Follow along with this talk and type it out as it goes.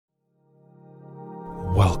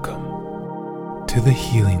Welcome to the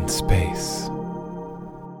healing space.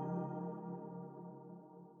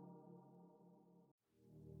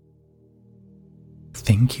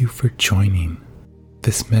 Thank you for joining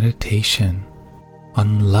this meditation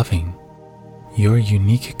on loving your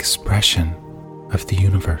unique expression of the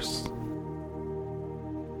universe.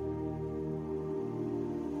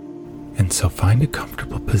 And so find a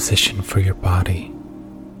comfortable position for your body,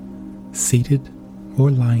 seated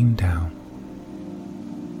or lying down.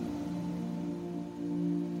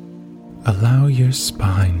 Allow your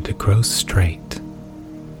spine to grow straight,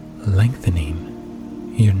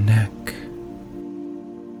 lengthening your neck.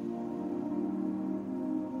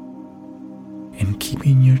 And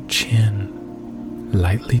keeping your chin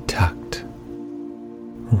lightly tucked,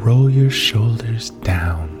 roll your shoulders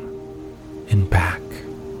down and back.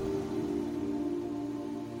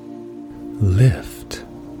 Lift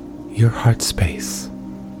your heart space.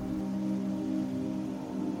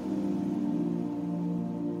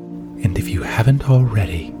 And if you haven't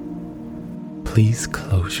already, please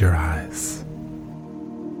close your eyes.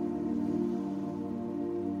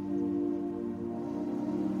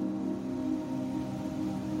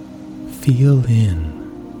 Feel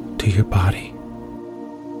in to your body.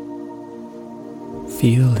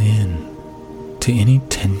 Feel in to any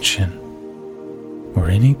tension or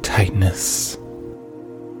any tightness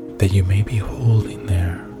that you may be holding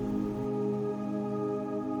there.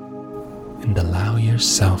 And allow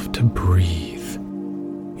yourself to breathe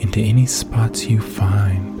into any spots you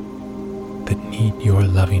find that need your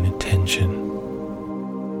loving attention.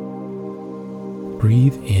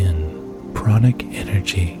 Breathe in pranic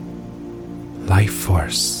energy, life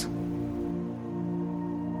force,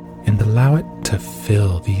 and allow it to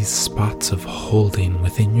fill these spots of holding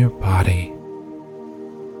within your body.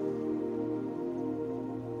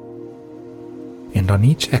 And on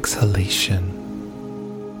each exhalation,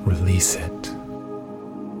 release it.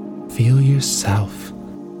 Feel yourself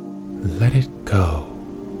let it go.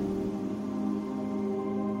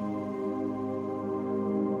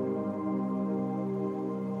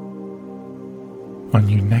 On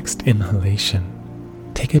your next inhalation,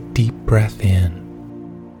 take a deep breath in,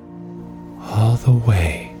 all the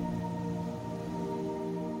way.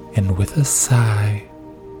 And with a sigh,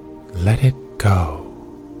 let it go.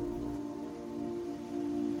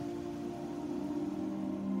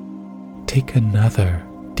 Take another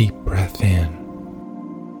deep breath in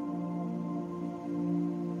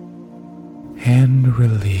and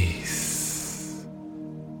release.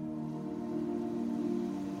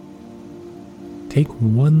 Take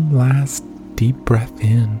one last deep breath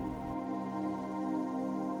in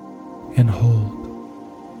and hold.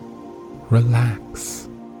 Relax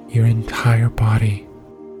your entire body.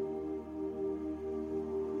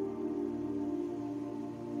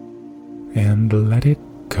 And let it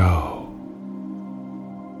go.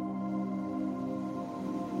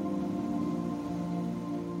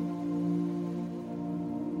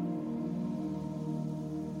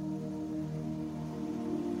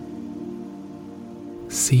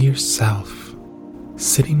 See yourself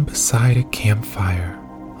sitting beside a campfire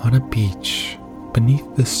on a beach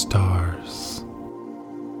beneath the stars.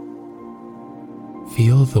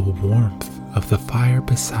 Feel the warmth of the fire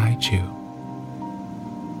beside you.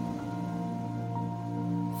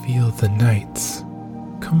 Feel the night's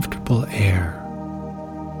comfortable air.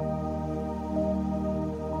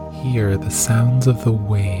 Hear the sounds of the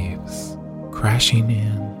waves crashing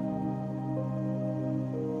in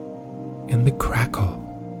and the crackle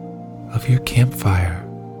of your campfire.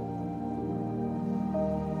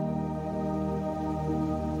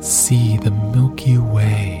 See the Milky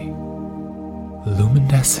Way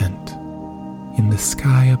luminescent in the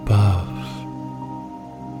sky above.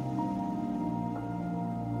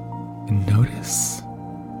 And notice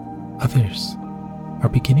others are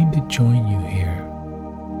beginning to join you here.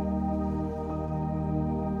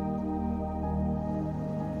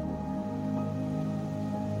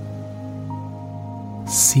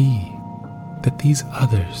 See that these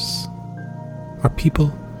others are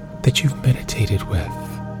people that you've meditated with.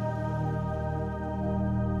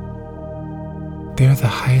 They are the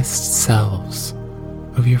highest selves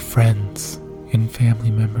of your friends and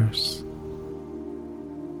family members.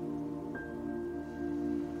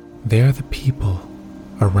 They are the people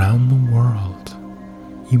around the world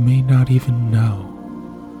you may not even know,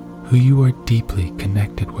 who you are deeply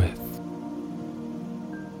connected with.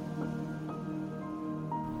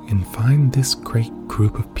 And find this great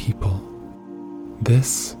group of people,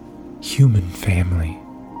 this human family,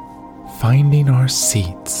 finding our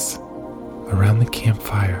seats around the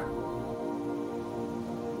campfire.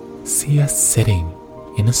 See us sitting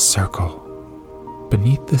in a circle,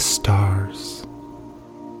 beneath the stars.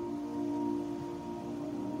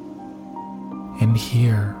 And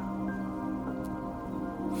here,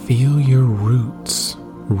 feel your roots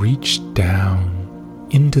reach down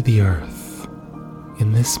into the earth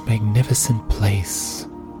in this magnificent place.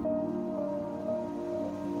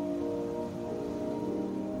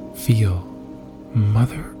 Feel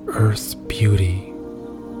Mother Earth's beauty,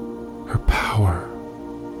 her power,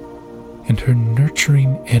 and her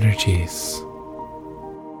nurturing energies.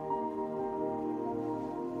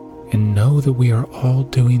 And know that we are all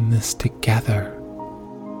doing this together,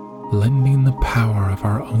 lending the power of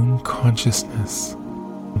our own consciousness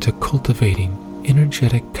into cultivating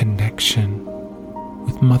energetic connection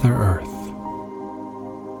with Mother Earth.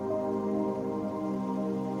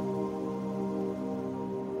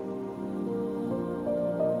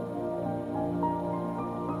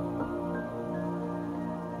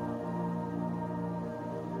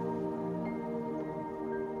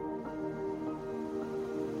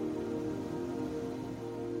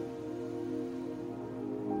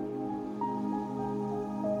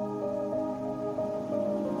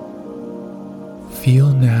 Feel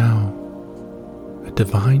now a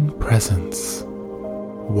divine presence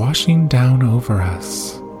washing down over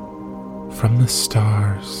us from the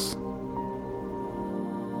stars.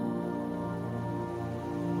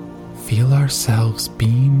 Feel ourselves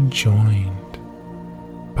being joined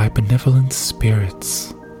by benevolent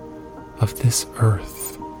spirits of this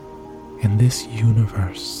earth and this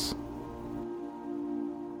universe.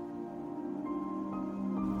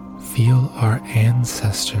 Feel our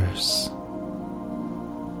ancestors.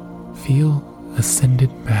 Feel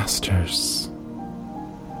ascended masters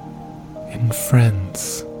and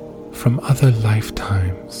friends from other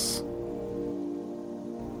lifetimes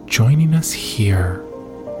joining us here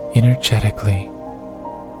energetically,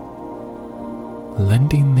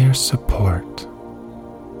 lending their support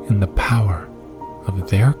and the power of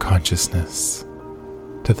their consciousness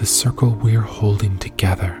to the circle we're holding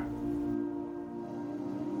together.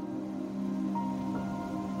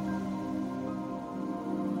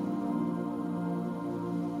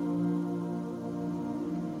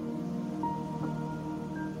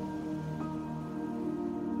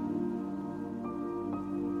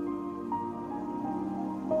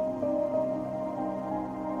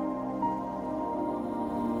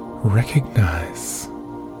 Recognize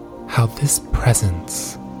how this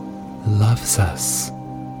presence loves us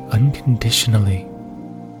unconditionally.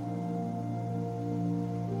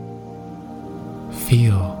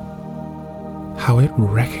 Feel how it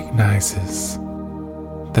recognizes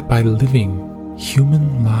that by living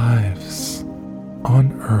human lives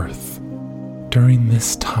on Earth during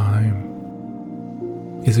this time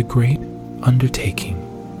is a great undertaking.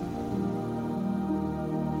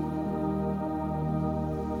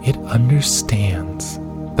 It understands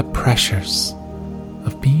the pressures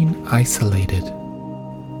of being isolated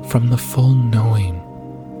from the full knowing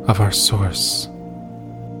of our source,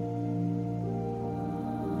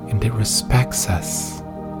 and it respects us.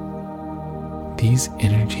 These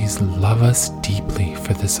energies love us deeply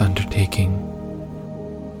for this undertaking,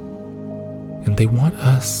 and they want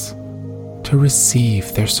us to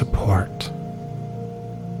receive their support.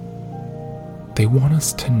 They want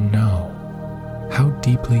us to know how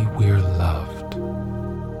deeply we're loved.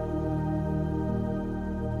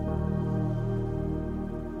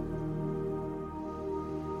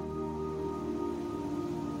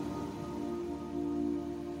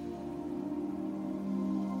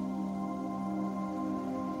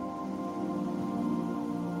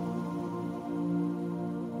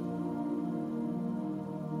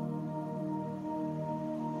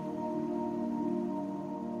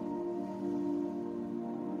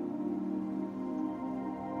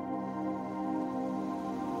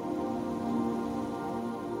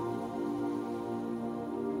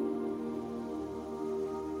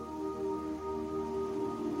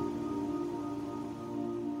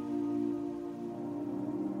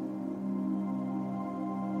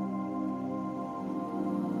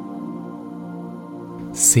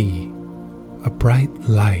 See a bright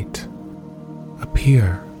light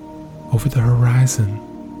appear over the horizon.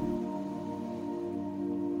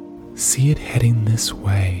 See it heading this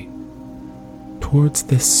way, towards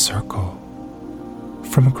this circle,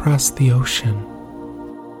 from across the ocean.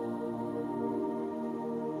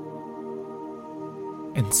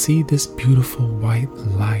 And see this beautiful white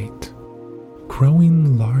light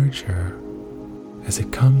growing larger as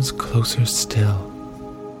it comes closer still.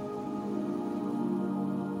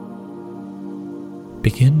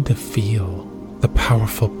 Begin to feel the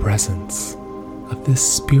powerful presence of this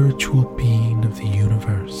spiritual being of the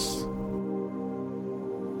universe.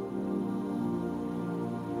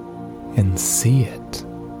 and see it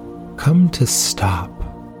come to stop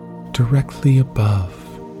directly above,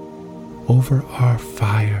 over our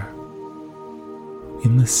fire,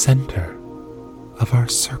 in the center of our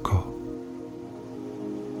circle.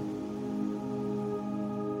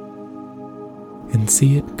 And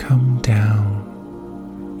see it come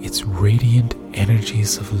down, its radiant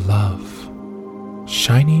energies of love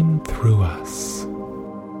shining through us.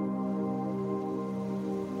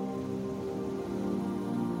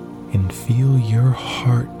 And feel your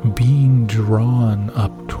heart being drawn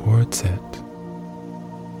up towards it.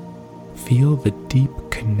 Feel the deep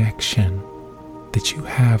connection that you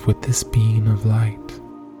have with this being of light.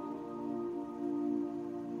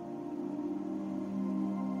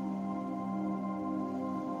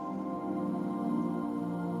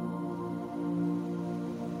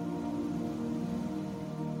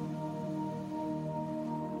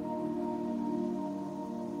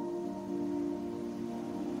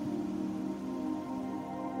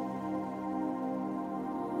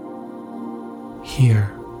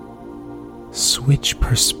 Here, switch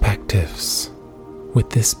perspectives with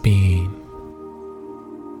this being.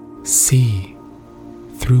 See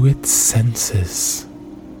through its senses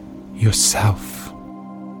yourself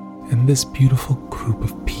and this beautiful group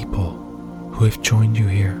of people who have joined you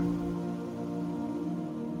here.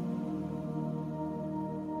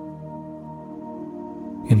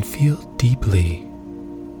 And feel deeply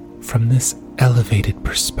from this elevated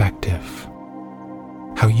perspective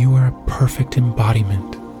how you are a perfect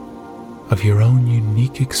embodiment of your own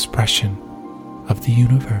unique expression of the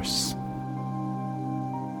universe.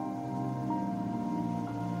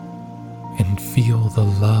 And feel the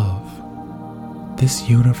love this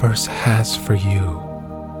universe has for you.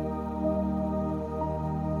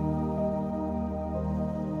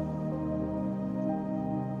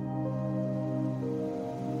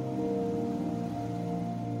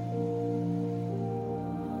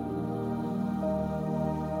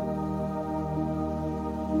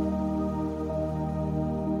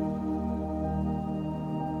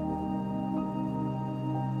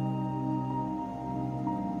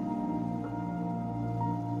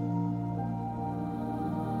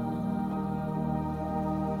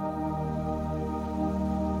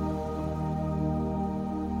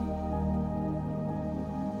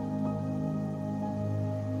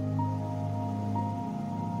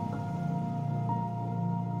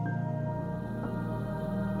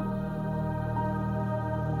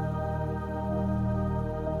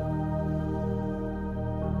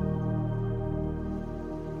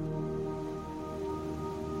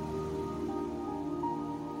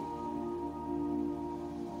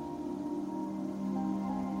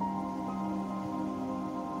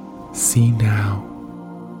 See now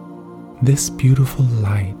this beautiful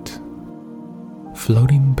light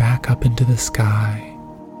floating back up into the sky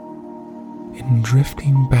and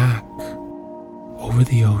drifting back over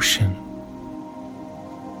the ocean.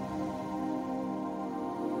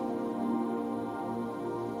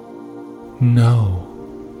 Know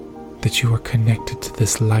that you are connected to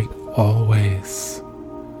this light always.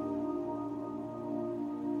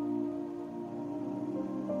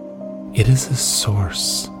 It is a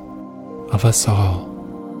source of us all.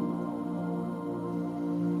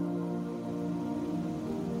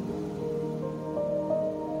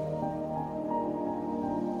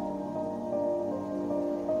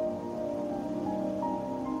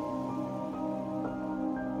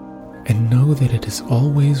 And know that it is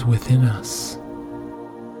always within us.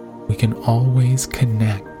 We can always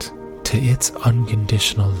connect to its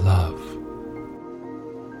unconditional love.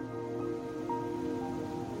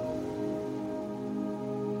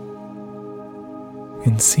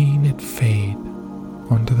 And seeing it fade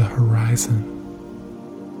onto the horizon,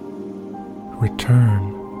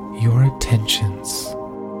 return your attentions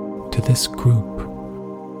to this group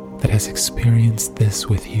that has experienced this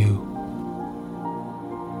with you,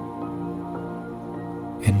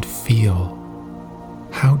 and feel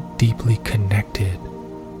how deeply connected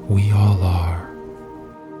we all are.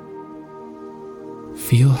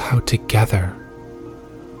 Feel how together,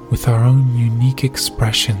 with our own unique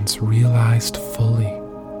expressions realized fully,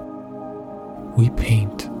 we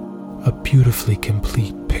paint a beautifully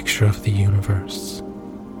complete picture of the universe.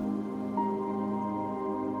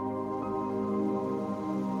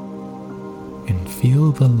 And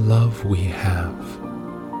feel the love we have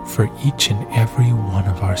for each and every one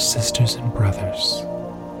of our sisters and brothers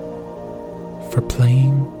for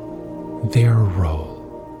playing their role.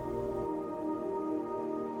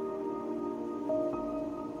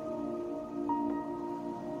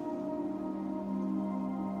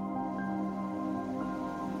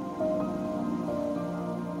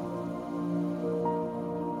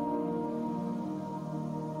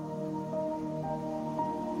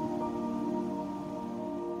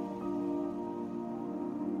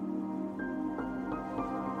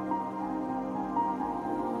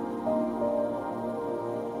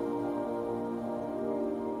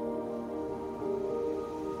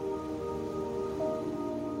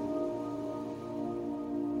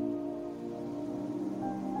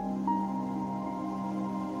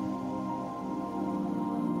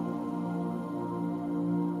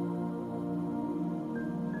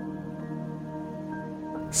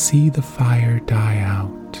 see the fire die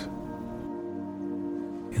out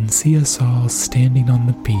and see us all standing on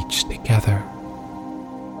the beach together,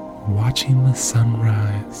 watching the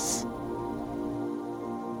sunrise.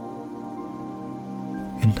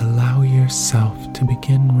 And allow yourself to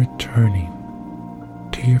begin returning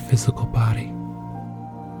to your physical body.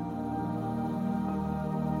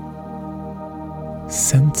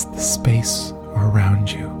 Sense the space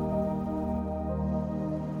around you.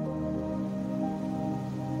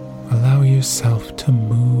 Allow yourself to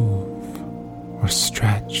move or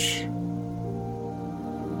stretch.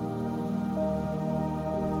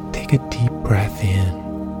 Take a deep breath in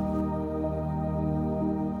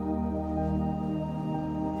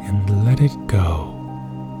and let it go.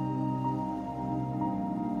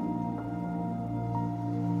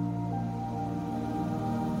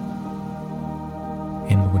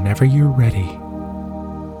 And whenever you're ready,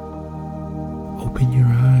 open your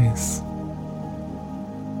eyes.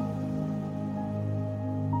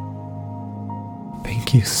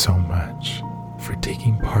 Thank you so much for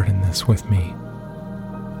taking part in this with me.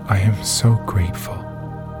 I am so grateful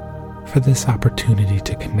for this opportunity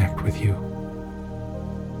to connect with you,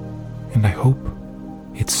 and I hope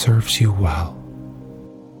it serves you well.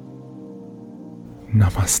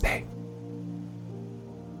 Namaste.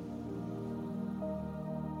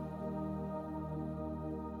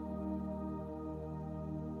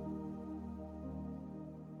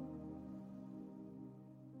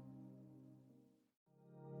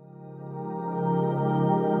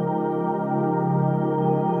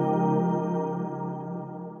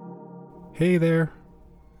 Hey there,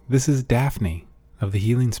 this is Daphne of the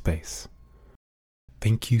Healing Space.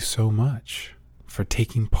 Thank you so much for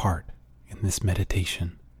taking part in this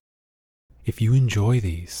meditation. If you enjoy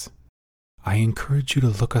these, I encourage you to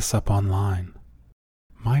look us up online.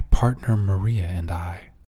 My partner Maria and I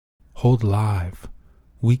hold live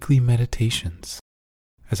weekly meditations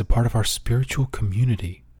as a part of our spiritual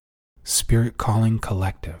community, Spirit Calling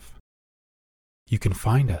Collective. You can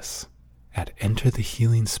find us at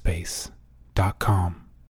enterthehealingspace.com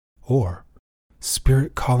or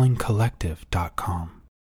spiritcallingcollective.com.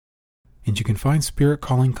 And you can find Spirit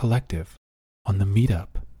Calling Collective on the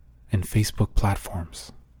Meetup and Facebook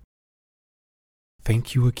platforms.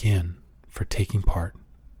 Thank you again for taking part.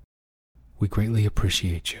 We greatly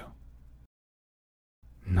appreciate you.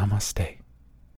 Namaste.